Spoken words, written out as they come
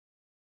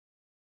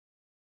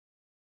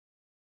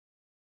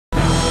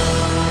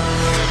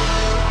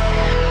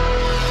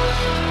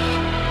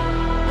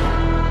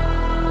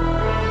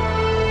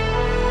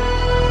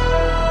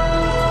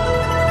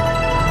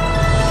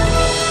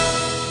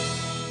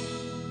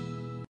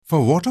For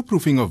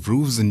waterproofing of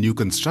roofs in new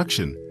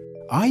construction,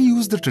 I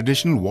use the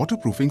traditional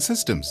waterproofing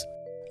systems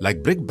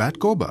like brick bat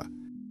coba.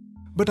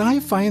 But I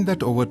find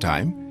that over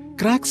time,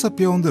 cracks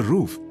appear on the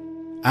roof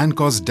and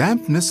cause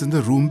dampness in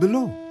the room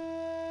below.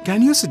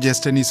 Can you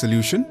suggest any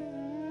solution?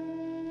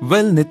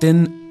 Well,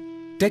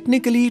 Nitin,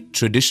 technically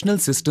traditional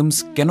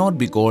systems cannot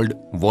be called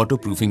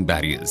waterproofing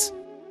barriers.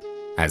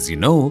 As you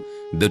know,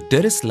 the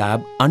terrace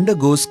slab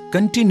undergoes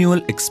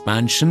continual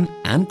expansion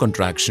and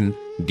contraction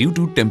due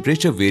to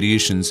temperature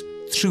variations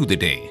through the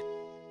day.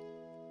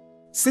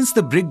 Since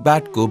the brick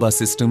bat coba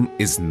system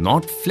is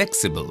not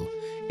flexible,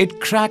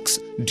 it cracks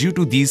due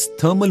to these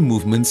thermal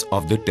movements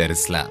of the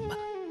terrace slab.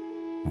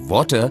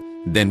 Water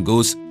then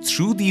goes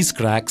through these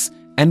cracks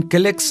and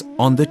collects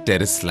on the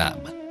terrace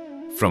slab,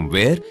 from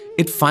where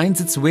it finds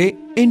its way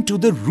into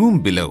the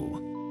room below.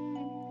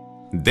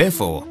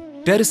 Therefore,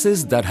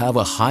 terraces that have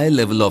a high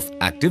level of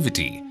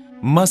activity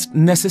must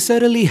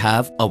necessarily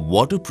have a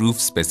waterproof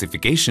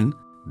specification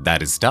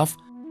that is tough,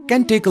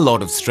 can take a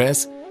lot of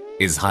stress,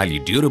 is highly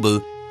durable,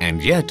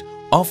 and yet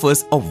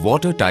offers a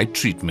watertight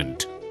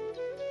treatment.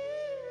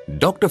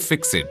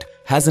 Dr.Fixit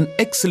has an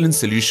excellent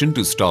solution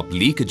to stop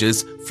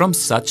leakages from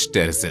such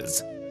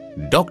terraces.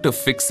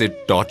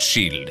 Dr.Fixit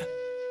Torchshield.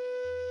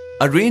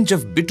 A range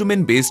of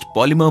bitumen-based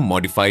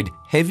polymer-modified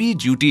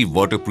heavy-duty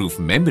waterproof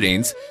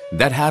membranes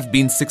that have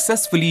been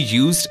successfully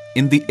used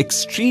in the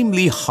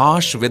extremely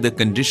harsh weather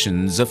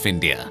conditions of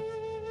India.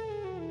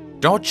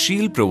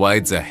 Torchshield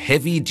provides a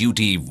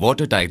heavy-duty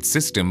watertight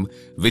system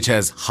which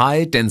has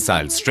high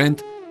tensile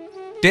strength,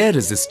 tear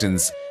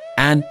resistance,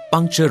 and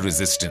puncture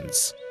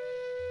resistance.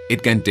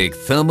 It can take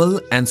thermal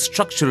and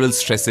structural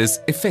stresses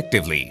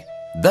effectively,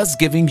 thus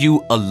giving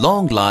you a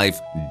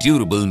long-life,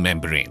 durable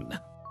membrane.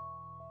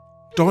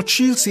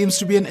 Torchshield seems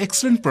to be an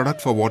excellent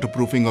product for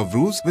waterproofing of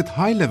roofs with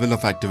high level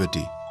of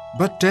activity.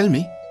 But tell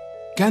me,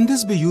 can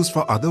this be used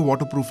for other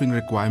waterproofing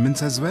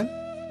requirements as well?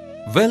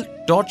 Well,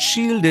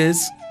 Torchshield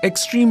is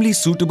extremely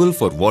suitable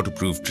for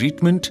waterproof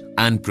treatment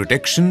and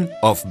protection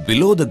of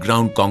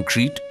below-the-ground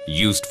concrete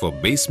used for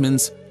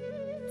basements,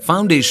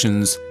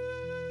 foundations,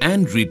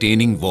 and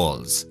retaining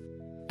walls,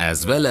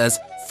 as well as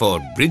for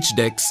bridge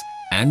decks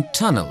and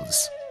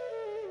tunnels.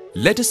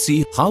 Let us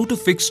see how to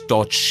fix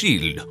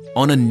Torchshield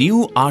on a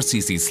new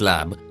RCC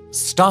slab,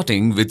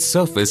 starting with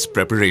surface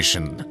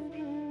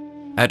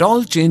preparation. At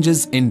all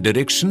changes in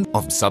direction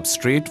of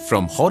substrate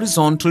from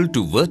horizontal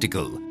to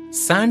vertical,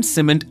 sand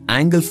cement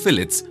angle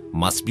fillets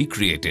must be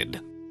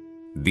created.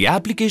 The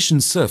application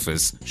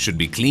surface should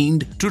be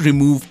cleaned to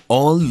remove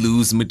all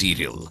loose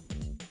material.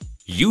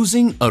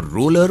 Using a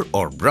roller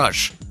or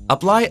brush,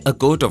 apply a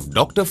coat of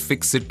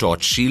Dr.Fixit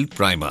Torchshield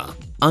primer,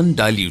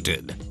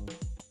 undiluted.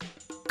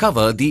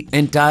 Cover the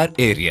entire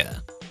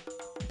area.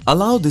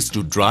 Allow this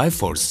to dry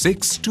for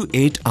 6 to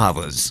 8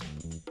 hours.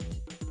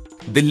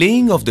 The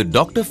laying of the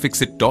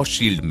Dr.Fixit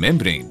Torchshield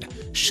membrane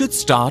should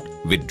start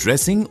with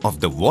dressing of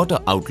the water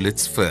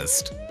outlets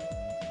first.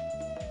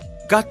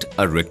 Cut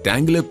a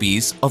rectangular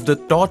piece of the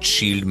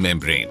Torchshield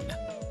membrane.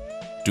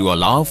 To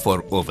allow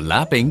for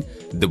overlapping,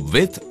 the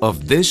width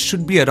of this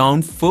should be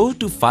around 4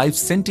 to 5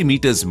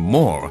 centimeters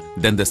more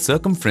than the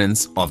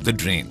circumference of the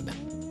drain.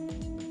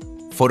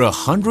 For a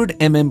 100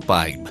 mm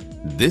pipe,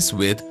 this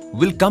width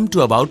will come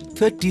to about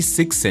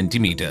 36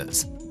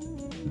 centimeters.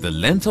 The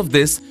length of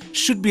this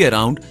should be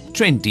around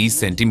 20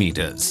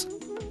 centimeters.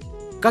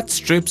 Cut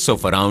strips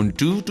of around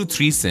 2 to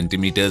 3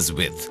 centimeters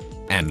width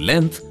and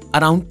length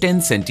around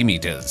 10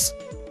 centimeters.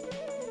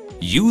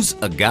 Use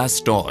a gas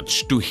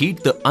torch to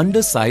heat the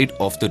underside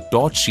of the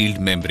Torchshield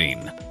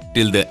membrane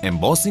till the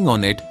embossing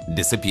on it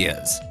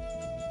disappears.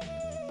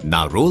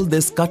 Now roll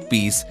this cut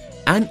piece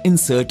and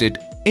insert it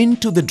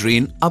into the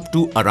drain up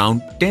to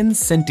around 10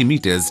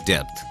 centimeters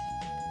depth.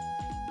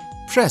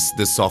 Press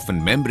the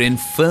softened membrane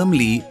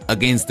firmly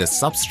against the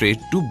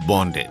substrate to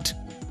bond it.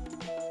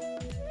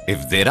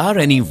 If there are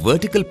any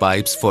vertical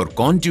pipes for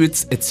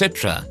conduits,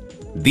 etc.,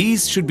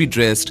 these should be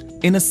dressed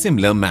in a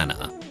similar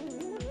manner.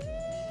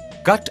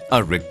 Cut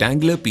a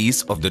rectangular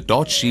piece of the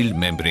Torchshield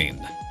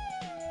membrane.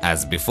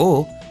 As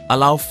before,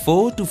 allow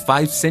 4 to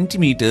 5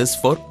 centimeters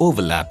for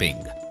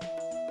overlapping.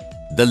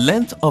 The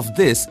length of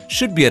this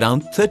should be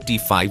around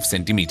 35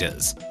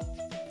 centimeters.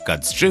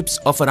 Cut strips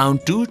of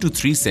around 2 to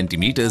 3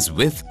 centimeters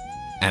width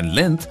and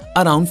length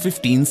around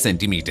 15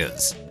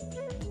 centimeters.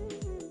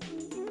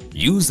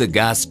 Use a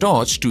gas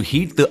torch to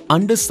heat the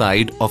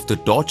underside of the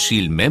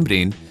Torchshield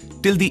membrane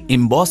till the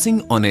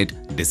embossing on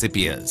it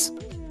disappears.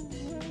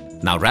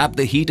 Now wrap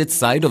the heated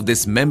side of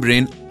this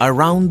membrane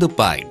around the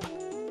pipe,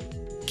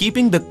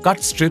 keeping the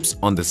cut strips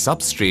on the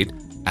substrate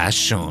as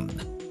shown.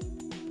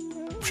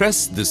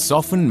 Press the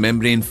softened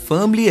membrane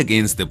firmly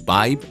against the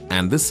pipe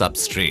and the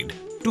substrate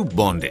to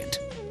bond it.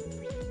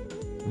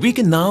 We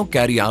can now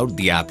carry out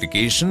the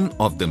application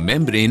of the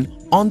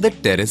membrane on the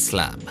terrace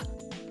slab.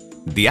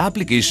 The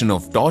application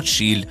of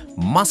Torchshield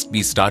must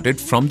be started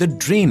from the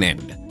drain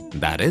end,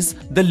 that is,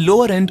 the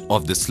lower end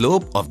of the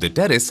slope of the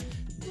terrace,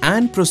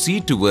 and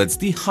proceed towards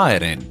the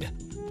higher end.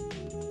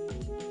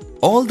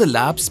 All the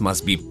laps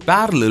must be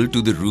parallel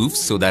to the roof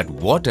so that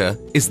water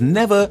is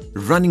never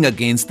running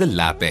against the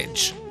lap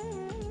edge.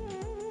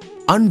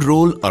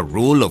 Unroll a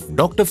roll of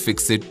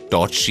Dr.Fixit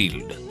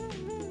Torchshield.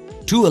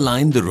 To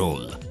align the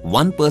roll,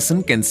 one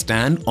person can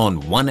stand on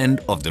one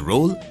end of the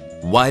roll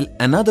while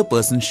another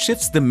person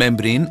shifts the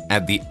membrane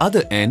at the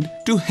other end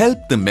to help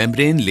the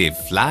membrane lay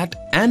flat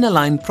and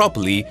align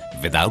properly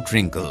without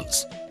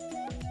wrinkles.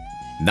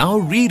 Now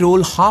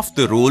re-roll half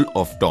the roll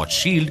of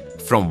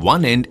Torchshield from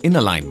one end in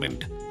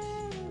alignment.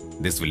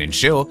 This will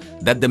ensure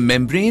that the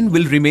membrane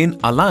will remain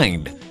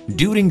aligned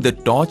during the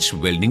torch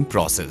welding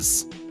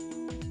process.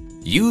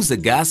 Use a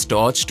gas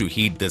torch to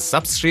heat the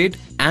substrate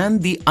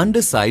and the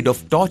underside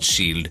of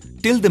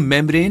Torchshield till the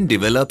membrane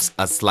develops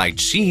a slight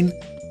sheen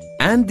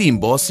and the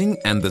embossing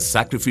and the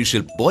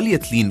sacrificial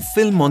polyethylene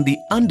film on the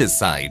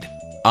underside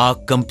are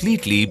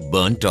completely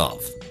burnt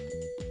off.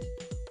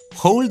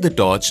 Hold the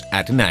torch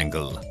at an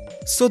angle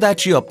so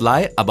that you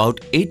apply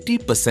about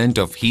 80%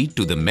 of heat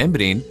to the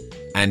membrane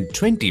and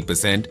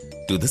 20%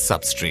 to the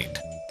substrate.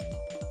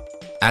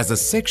 As a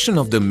section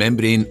of the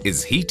membrane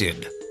is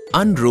heated,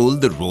 unroll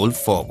the roll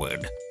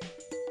forward.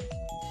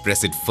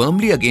 Press it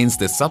firmly against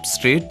the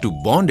substrate to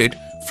bond it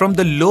from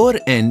the lower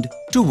end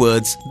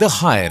towards the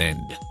higher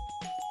end.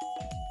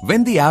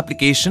 When the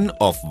application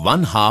of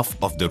one half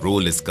of the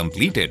roll is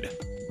completed,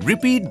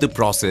 repeat the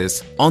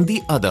process on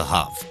the other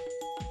half.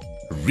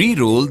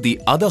 Re-roll the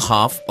other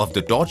half of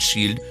the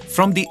Torchshield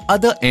from the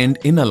other end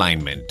in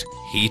alignment,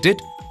 heat it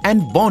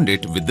and bond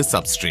it with the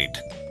substrate.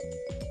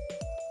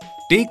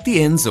 Take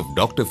the ends of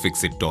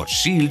Dr.Fixit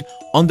Torchshield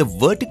on the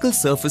vertical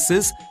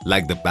surfaces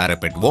like the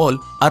parapet wall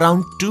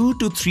around 2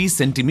 to 3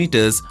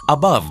 centimeters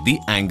above the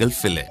angle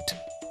fillet.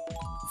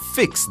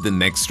 Fix the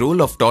next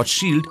roll of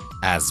Torchshield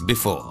as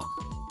before.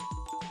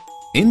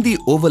 In the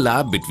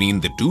overlap between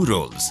the two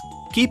rolls,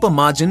 keep a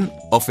margin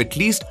of at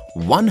least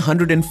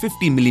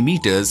 150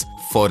 millimeters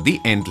for the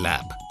end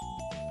lap.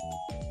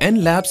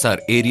 End laps are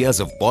areas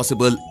of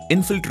possible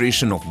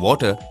infiltration of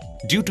water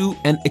due to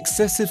an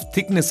excessive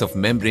thickness of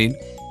membrane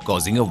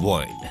causing a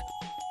void.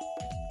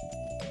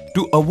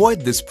 To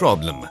avoid this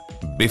problem,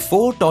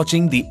 before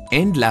torching the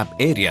end lap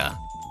area,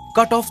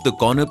 cut off the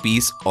corner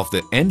piece of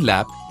the end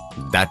lap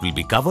that will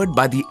be covered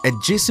by the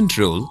adjacent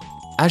roll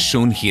as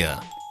shown here.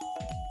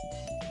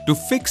 To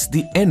fix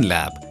the end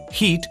lap,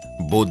 heat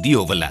both the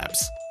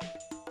overlaps.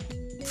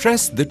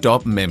 Press the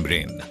top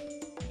membrane.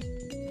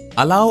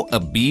 Allow a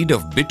bead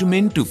of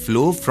bitumen to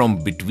flow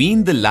from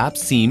between the lap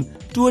seam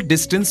to a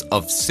distance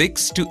of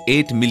 6 to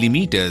 8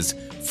 millimeters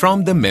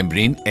from the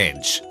membrane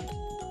edge.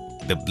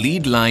 The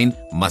bleed line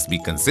must be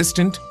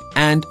consistent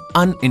and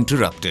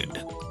uninterrupted.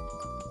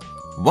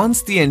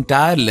 Once the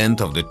entire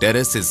length of the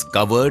terrace is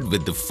covered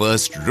with the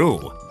first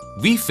row,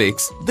 we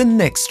fix the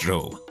next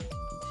row.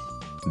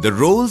 The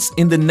rolls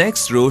in the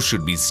next row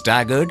should be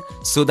staggered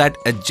so that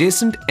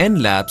adjacent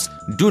end laps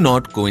do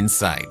not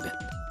coincide.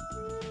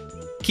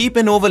 Keep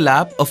an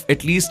overlap of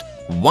at least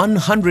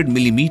 100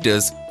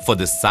 millimeters for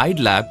the side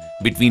lap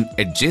between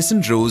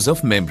adjacent rows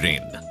of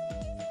membrane.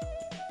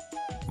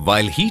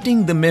 While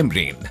heating the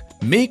membrane,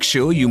 make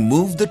sure you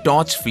move the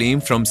torch flame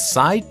from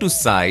side to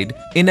side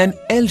in an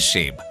L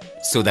shape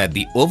so that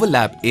the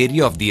overlap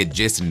area of the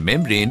adjacent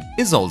membrane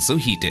is also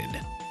heated.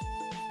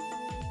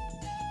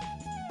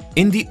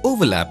 In the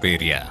overlap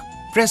area,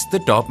 press the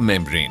top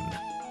membrane.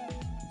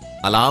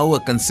 Allow a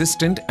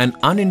consistent and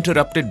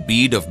uninterrupted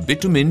bead of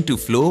bitumen to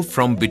flow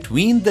from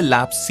between the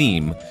lap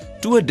seam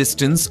to a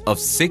distance of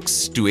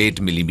 6 to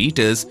 8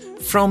 millimeters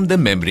from the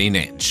membrane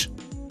edge.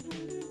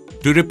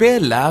 To repair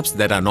laps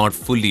that are not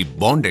fully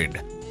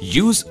bonded,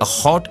 use a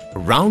hot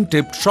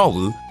round-tip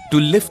trowel to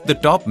lift the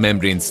top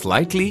membrane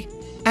slightly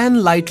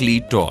and lightly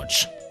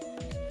torch.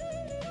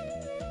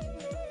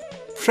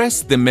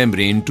 Press the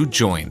membrane to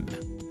join.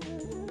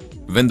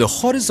 When the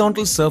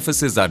horizontal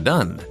surfaces are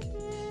done,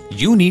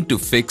 you need to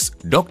fix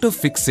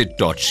Dr.Fixit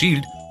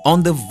Torchshield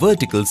on the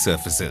vertical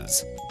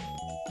surfaces.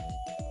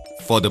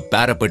 For the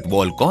parapet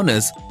wall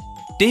corners,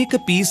 take a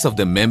piece of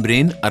the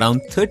membrane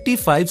around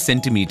 35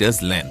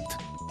 centimeters length.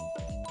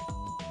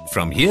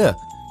 From here,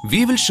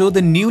 we will show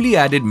the newly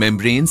added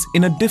membranes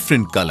in a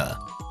different color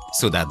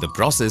so that the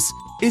process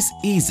is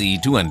easy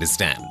to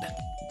understand.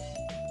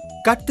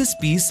 Cut this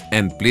piece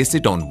and place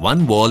it on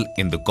one wall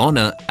in the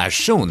corner as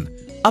shown,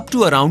 up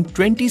to around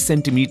 20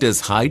 centimeters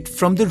height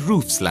from the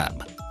roof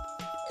slab.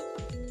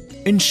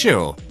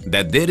 Ensure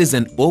that there is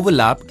an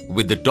overlap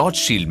with the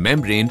Torchshield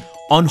membrane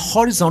on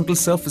horizontal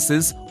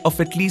surfaces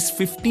of at least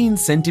 15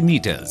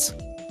 centimeters.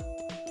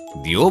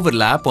 The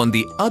overlap on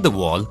the other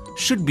wall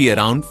should be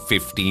around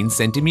 15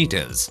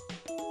 centimeters.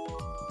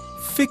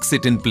 Fix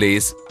it in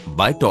place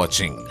by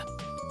torching.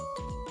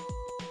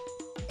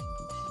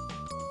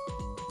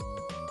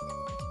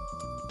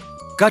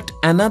 Cut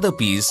another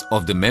piece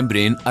of the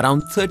membrane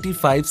around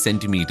 35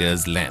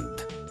 centimeters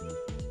length.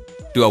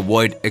 To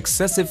avoid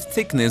excessive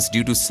thickness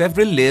due to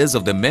several layers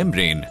of the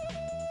membrane,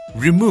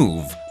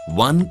 remove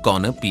one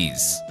corner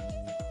piece.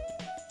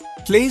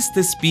 Place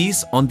this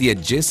piece on the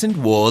adjacent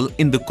wall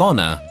in the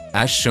corner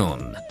as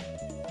shown.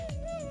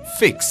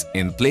 fix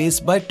in place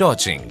by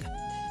torching.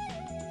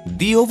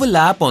 The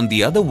overlap on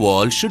the other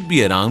wall should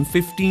be around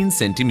 15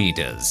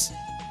 centimeters.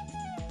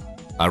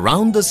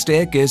 Around the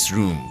staircase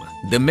room,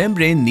 the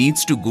membrane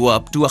needs to go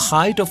up to a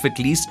height of at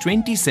least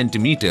 20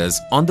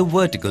 centimeters on the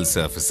vertical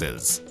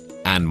surfaces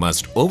and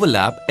must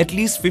overlap at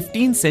least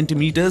 15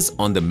 centimeters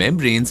on the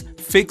membranes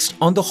fixed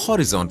on the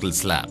horizontal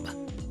slab.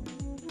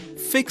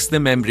 Fix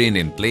the membrane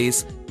in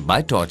place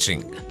by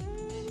torching.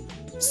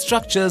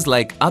 Structures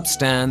like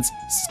upstands,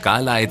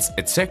 skylights,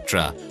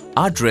 etc.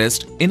 are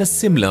dressed in a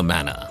similar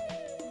manner.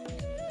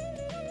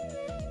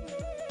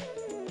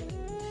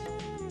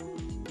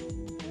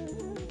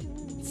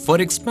 For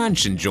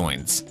expansion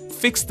joints,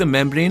 fix the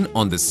membrane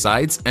on the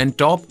sides and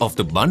top of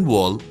the bund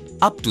wall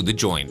up to the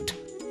joint.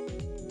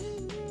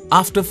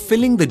 After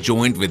filling the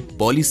joint with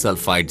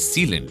polysulfide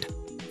sealant,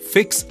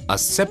 fix a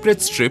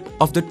separate strip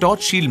of the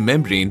Torchshield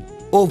membrane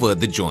over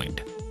the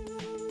joint.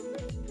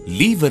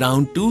 Leave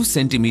around 2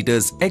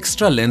 centimeters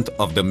extra length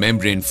of the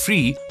membrane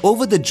free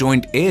over the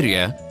joint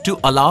area to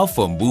allow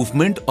for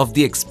movement of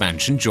the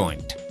expansion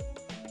joint.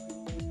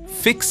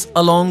 Fix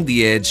along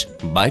the edge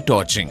by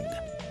torching.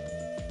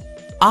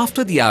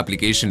 After the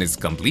application is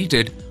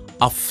completed,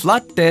 a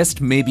flood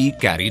test may be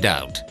carried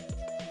out.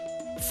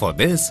 For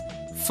this,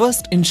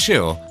 first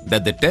ensure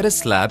that the terrace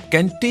slab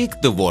can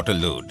take the water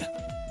load.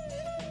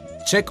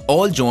 Check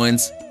all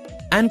joints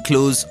and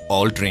close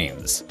all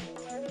drains.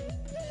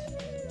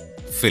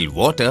 Fill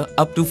water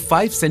up to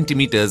 5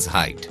 centimeters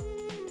height.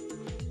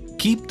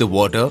 Keep the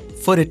water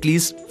for at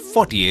least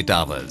 48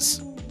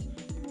 hours.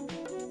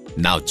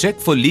 Now check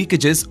for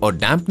leakages or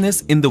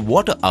dampness in the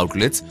water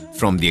outlets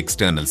from the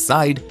external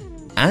side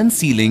and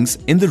ceilings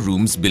in the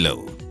rooms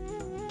below.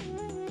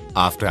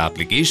 After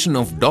application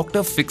of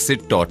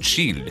Dr.Fixit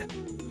Torchshield,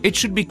 it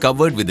should be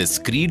covered with a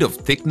screed of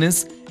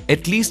thickness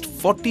at least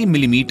 40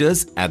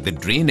 mm at the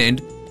drain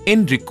end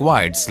in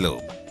required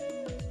slope.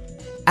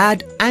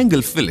 Add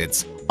angle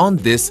fillets on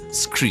this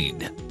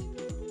screed.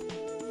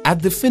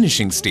 At the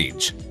finishing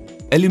stage,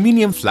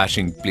 aluminium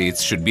flashing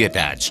plates should be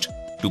attached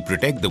to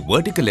protect the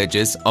vertical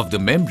edges of the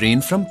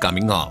membrane from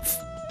coming off.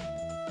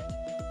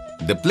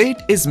 The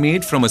plate is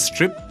made from a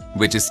strip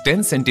which is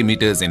 10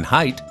 centimeters in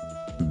height,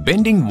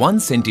 bending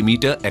 1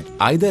 centimeter at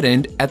either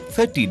end at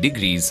 30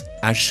 degrees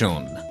as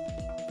shown.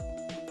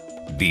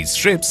 These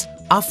strips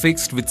are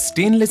fixed with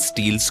stainless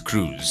steel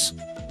screws.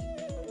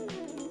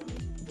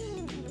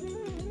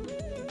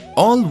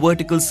 All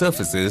vertical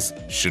surfaces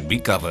should be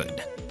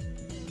covered.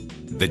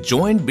 The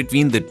joint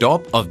between the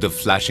top of the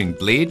flashing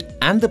plate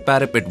and the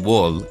parapet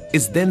wall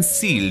is then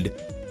sealed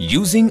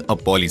using a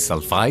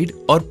polysulfide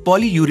or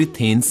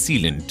polyurethane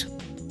sealant.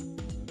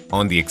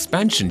 On the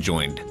expansion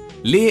joint,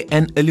 lay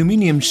an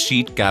aluminium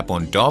sheet cap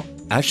on top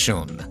as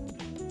shown.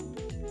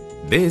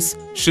 This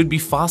should be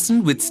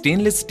fastened with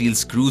stainless steel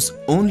screws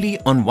only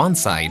on one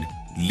side,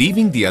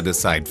 leaving the other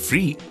side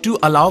free to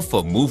allow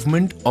for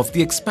movement of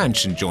the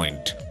expansion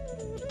joint.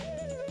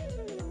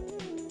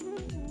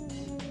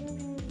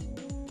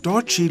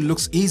 Torchshield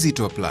looks easy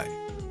to apply,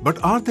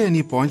 but are there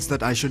any points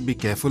that I should be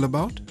careful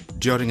about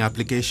during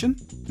application?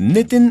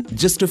 Nitin,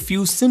 just a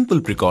few simple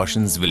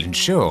precautions will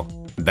ensure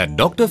that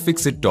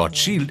Dr.Fixit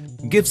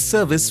Torchshield gives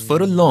service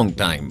for a long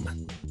time.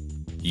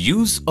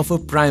 Use of a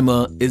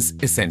primer is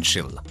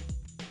essential.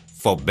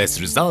 For best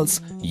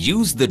results,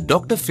 use the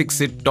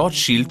Dr.Fixit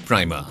Torchshield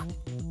primer.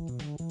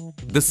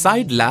 The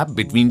side lap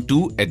between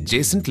two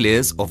adjacent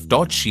layers of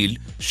Torchshield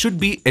should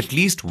be at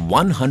least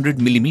 100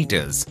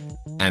 mm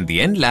and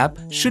the end lap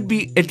should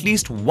be at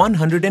least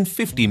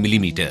 150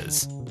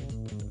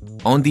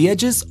 mm. On the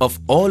edges of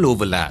all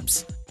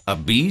overlaps, a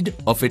bead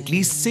of at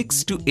least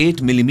 6 to 8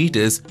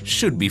 mm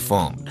should be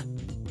formed.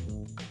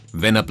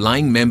 When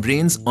applying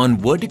membranes on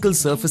vertical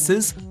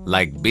surfaces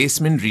like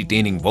basement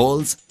retaining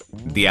walls,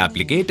 the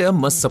applicator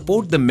must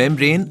support the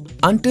membrane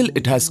until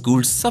it has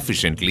cooled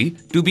sufficiently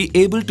to be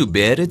able to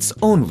bear its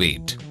own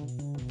weight.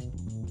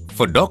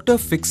 For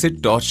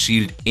Dr.Fixit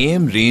Torchshield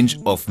AM range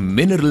of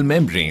mineral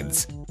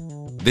membranes,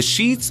 the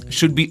sheets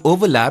should be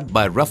overlapped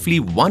by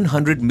roughly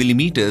 100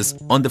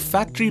 mm on the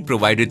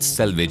factory-provided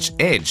selvage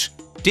edge,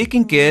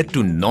 taking care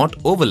to not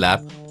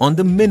overlap on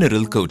the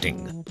mineral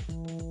coating.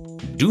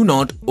 Do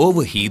not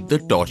overheat the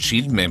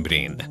Torchshield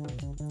membrane.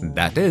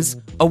 That is,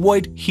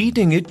 avoid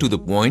heating it to the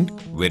point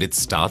where it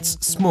starts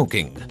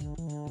smoking.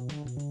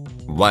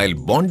 While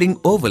bonding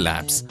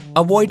overlaps,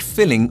 avoid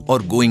filling or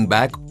going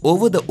back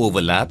over the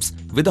overlaps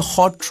with a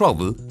hot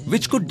trowel,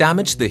 which could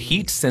damage the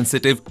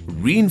heat-sensitive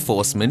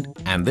reinforcement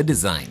and the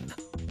design.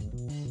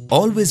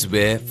 Always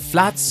wear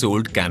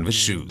flat-soled canvas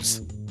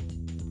shoes.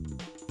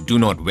 Do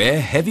not wear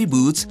heavy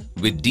boots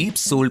with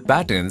deep-soled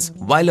patterns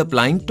while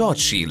applying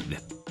Torchshield,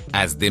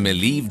 as they may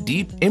leave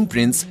deep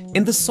imprints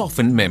in the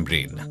softened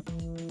membrane.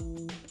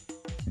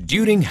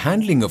 During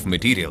handling of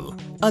material,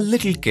 a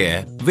little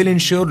care will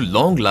ensure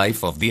long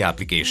life of the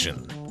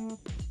application.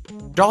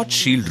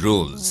 Torchshield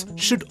rolls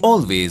should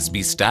always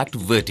be stacked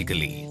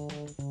vertically.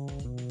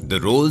 The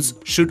rolls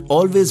should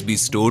always be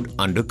stored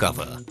under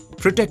cover,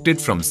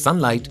 protected from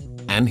sunlight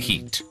and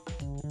heat.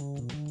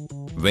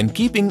 When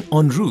keeping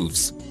on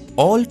roofs,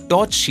 All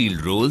torch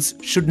shield rolls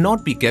should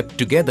not be kept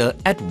together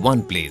at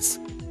one place.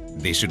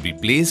 They should be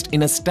placed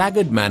in a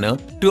staggered manner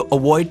to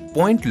avoid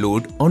point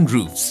load on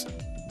roofs.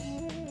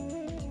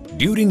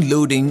 During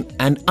loading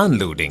and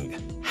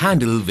unloading,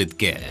 handle with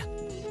care.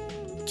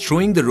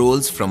 Throwing the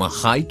rolls from a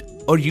height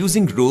or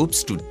using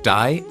ropes to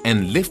tie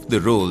and lift the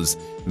rolls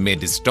may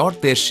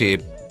distort their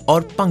shape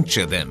or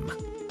puncture them.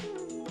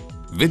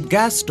 With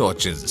gas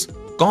torches,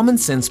 common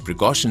sense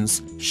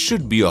precautions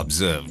should be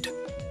observed.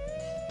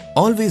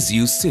 Always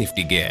use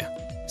safety gear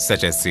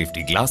such as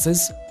safety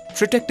glasses,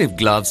 protective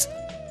gloves,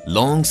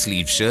 long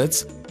sleeve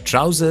shirts,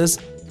 trousers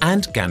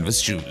and canvas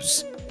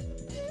shoes.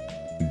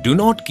 Do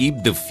not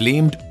keep the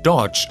flamed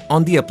torch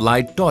on the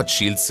applied torch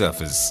shield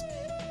surface.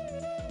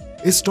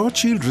 Is torch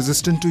shield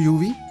resistant to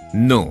UV?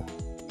 No.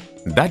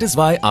 That is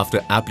why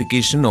after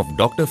application of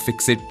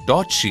Dr.Fixit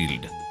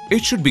Torchshield,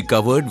 it should be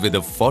covered with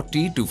a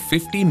 40 to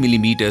 50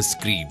 mm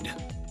screed.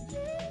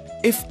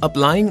 If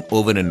applying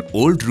over an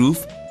old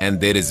roof and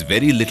there is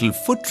very little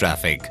foot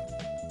traffic,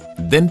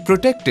 then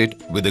protect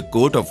it with a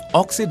coat of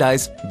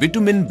oxidized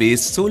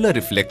bitumen-based solar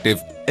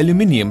reflective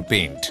aluminium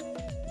paint.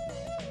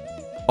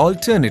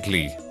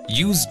 Alternately,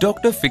 use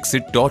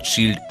Dr.Fixit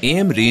Torchshield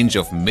AM range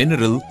of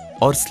mineral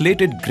or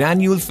slated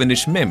granule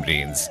finish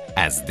membranes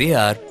as they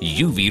are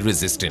UV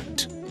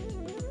resistant.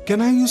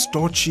 Can I use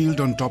torch shield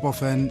on top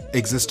of an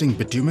existing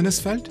bituminous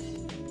felt?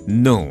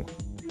 No.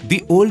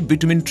 The old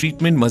bitumen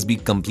treatment must be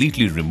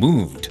completely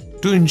removed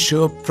to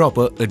ensure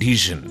proper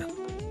adhesion.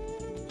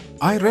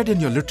 I read in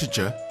your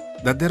literature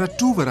that there are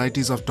two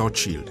varieties of torch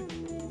shield.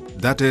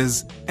 That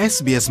is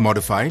SBS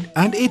modified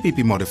and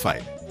APP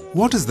modified.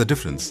 What is the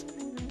difference?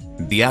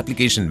 The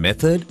application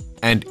method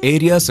and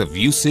areas of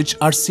usage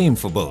are same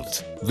for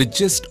both, with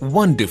just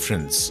one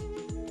difference.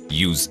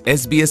 Use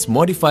SBS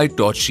modified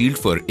torch shield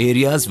for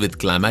areas with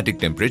climatic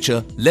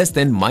temperature less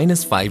than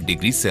 -5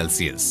 degrees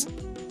Celsius.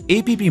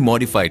 APP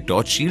modified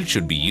torch shield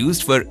should be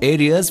used for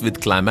areas with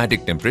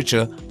climatic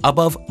temperature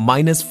above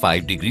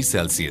 -5 degrees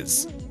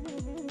Celsius.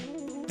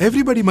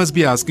 Everybody must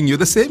be asking you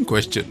the same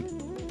question.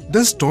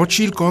 Does torch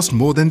shield cost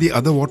more than the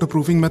other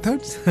waterproofing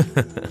methods?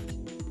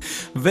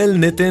 Well,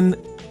 Nitin,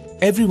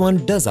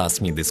 everyone does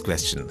ask me this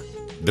question.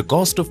 The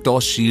cost of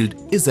torch shield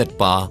is at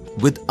par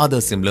with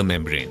other similar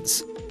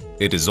membranes.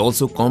 It is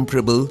also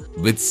comparable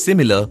with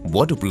similar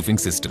waterproofing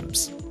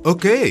systems.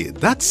 Okay,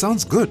 that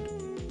sounds good.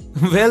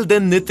 Well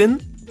then,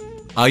 Nitin,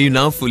 are you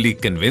now fully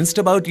convinced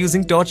about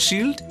using torch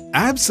shield?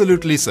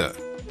 Absolutely, sir.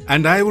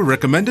 And I will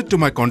recommend it to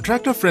my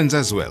contractor friends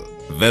as well.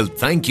 Well,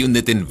 thank you,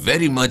 Nitin,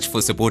 very much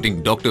for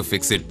supporting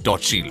Dr.Fixit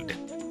Torchshield.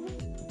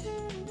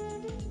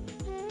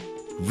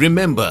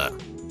 Remember,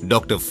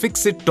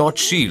 Dr.Fixit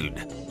Torchshield,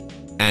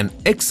 an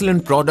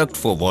excellent product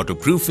for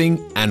waterproofing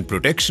and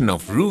protection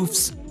of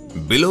roofs,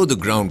 below the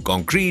ground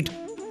concrete,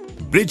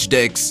 bridge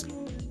decks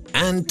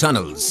and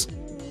tunnels.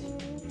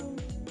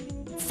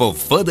 For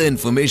further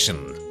information,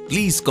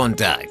 please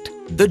contact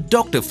the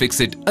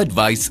Dr.Fixit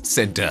Advice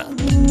Center.